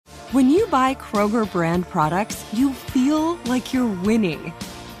When you buy Kroger brand products, you feel like you're winning.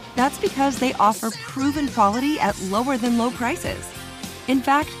 That's because they offer proven quality at lower than low prices. In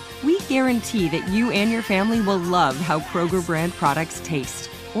fact, we guarantee that you and your family will love how Kroger brand products taste,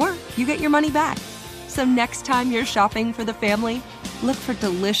 or you get your money back. So next time you're shopping for the family, look for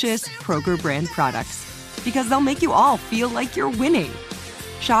delicious Kroger brand products, because they'll make you all feel like you're winning.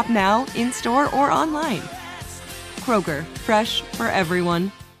 Shop now, in-store, or online. Kroger, fresh for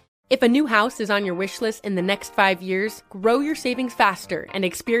everyone. If a new house is on your wish list in the next 5 years, grow your savings faster and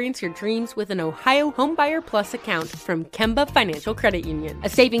experience your dreams with an Ohio Homebuyer Plus account from Kemba Financial Credit Union. A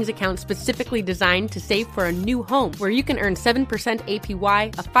savings account specifically designed to save for a new home, where you can earn 7%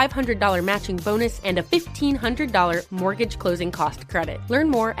 APY, a $500 matching bonus, and a $1,500 mortgage closing cost credit. Learn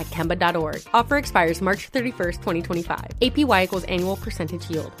more at Kemba.org. Offer expires March 31st, 2025. APY equals annual percentage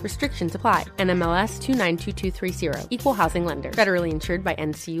yield. Restrictions apply. NMLS 292230. Equal housing lender. Federally insured by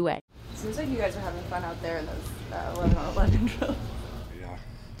NCUA. Seems like you guys are having fun out there in those 11-on-11 drills. Yeah.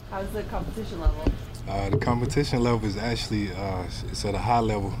 How's the competition level? The competition level is actually it's at a high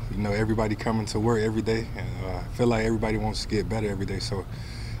level. You know, everybody coming to work every day, and I feel like everybody wants to get better every day. So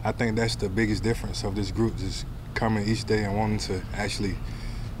I think that's the biggest difference of this group, just coming each day and wanting to actually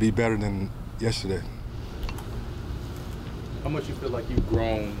be better than yesterday. How much you feel like you've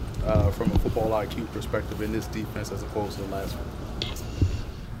grown from a football IQ perspective in this defense as opposed to the last one?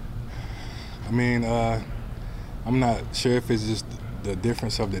 I mean, I'm not sure if it's just the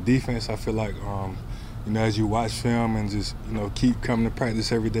difference of the defense. I feel like, you know, as you watch film and just, you know, keep coming to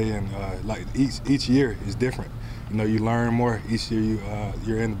practice every day, and like each year is different. You know, you learn more each year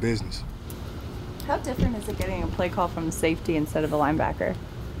you're in the business. How different is it getting a play call from the safety instead of a linebacker?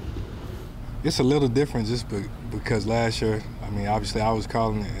 It's a little different just because last year, I mean, obviously I was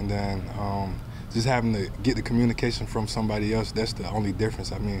calling it, and then just having to get the communication from somebody else, that's the only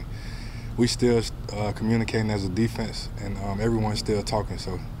difference. I mean, we still communicating as a defense, and everyone's still talking,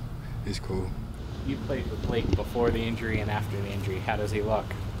 so it's cool. You played with Blake before the injury and after the injury. How does he look?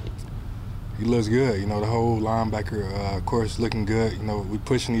 He looks good. You know, the whole linebacker course looking good. You know, we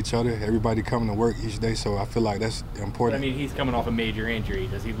pushing each other. Everybody coming to work each day, so I feel like that's important. But, I mean, he's coming off a major injury.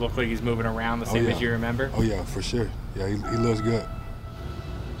 Does he look like he's moving around the same as you remember? Oh, yeah, for sure. Yeah, he looks good.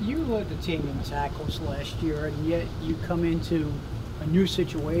 You led the team in tackles last year, and yet you come into a new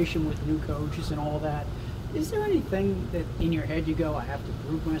situation with new coaches and all that. Is there anything that in your head you go, I have to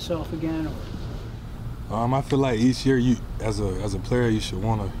prove myself again? Or I feel like each year you, as a player, you should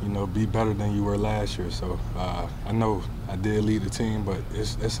want to, you know, be better than you were last year. So I know I did lead the team, but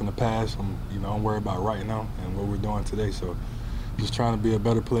it's in the past. I'm worried about right now and what we're doing today. So just trying to be a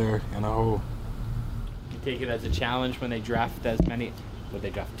better player in a whole. You take it as a challenge when they draft as many, would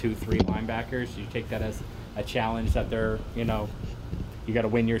they draft 2-3 linebackers? You take that as a challenge that they're, you know, you got to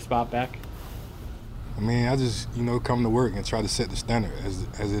win your spot back? I mean, I just, you know, come to work and try to set the standard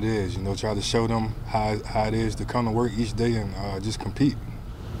as it is. You know, try to show them how it is to come to work each day and just compete.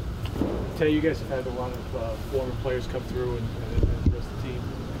 Today you guys have had a lot of former players come through and the rest of the team.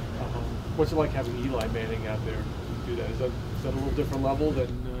 What's it like having Eli Manning out there to do that? Is that a little different level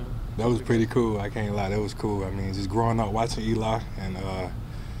than? That was pretty cool. I can't lie. That was cool. I mean, just growing up watching Eli and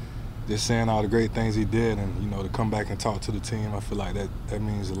just saying all the great things he did, and, you know, to come back and talk to the team, I feel like that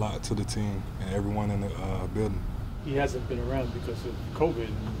means a lot to the team and everyone in the building. He hasn't been around because of COVID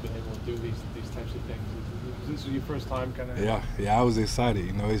and been able to do these types of things. This was your first time, kind of. Yeah, I was excited.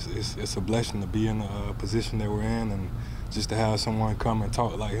 You know, it's a blessing to be in the position that we're in, and just to have someone come and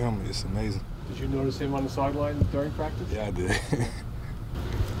talk like him, it's amazing. Did you notice him on the sideline during practice? Yeah, I did.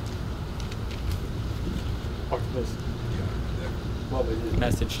 What was his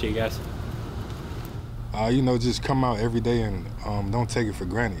message to you guys? You know, just come out every day and don't take it for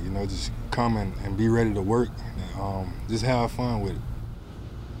granted. You know, just come and be ready to work and just have fun with it.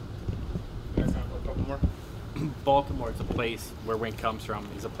 You guys have a couple more? Baltimore is a place where Wink comes from,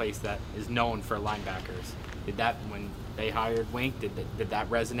 is a place that is known for linebackers. Did that, when they hired Wink, did that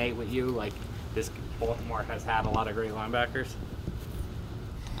resonate with you? Like, this Baltimore has had a lot of great linebackers?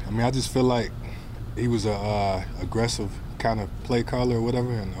 I mean, I just feel like he was a aggressive kind of play caller or whatever,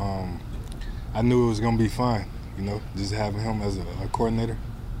 and I knew it was going to be fun, you know, just having him as a coordinator.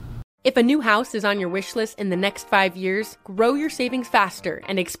 If a new house is on your wish list in the next 5 years, grow your savings faster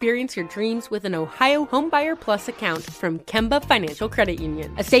and experience your dreams with an Ohio Homebuyer Plus account from Kemba Financial Credit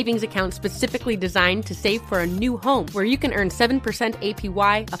Union. A savings account specifically designed to save for a new home where you can earn 7%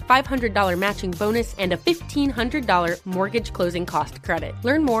 APY, a $500 matching bonus, and a $1,500 mortgage closing cost credit.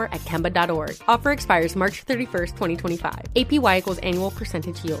 Learn more at Kemba.org. Offer expires March 31st, 2025. APY equals annual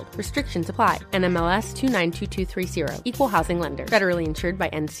percentage yield. Restrictions apply. NMLS 292230. Equal housing lender. Federally insured by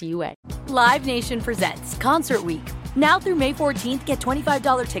NCUA. Live Nation presents Concert Week. Now through May 14th, get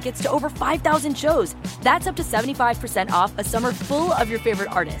 $25 tickets to over 5,000 shows. That's up to 75% off a summer full of your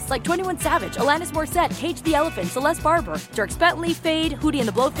favorite artists like 21 Savage, Alanis Morissette, Cage the Elephant, Celeste Barber, Dierks Bentley, Fade, Hootie and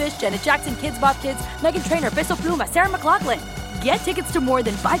the Blowfish, Janet Jackson, Kidz Bop Kids, Meghan Trainor, Peso Pluma, Sarah McLachlan. Get tickets to more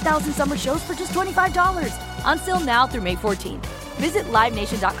than 5,000 summer shows for just $25. Until now through May 14th. Visit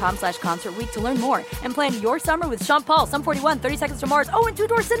LiveNation.com/Concert Week to learn more and plan your summer with Sean Paul, Sum 41, 30 Seconds to Mars, and Two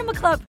Door Cinema Club.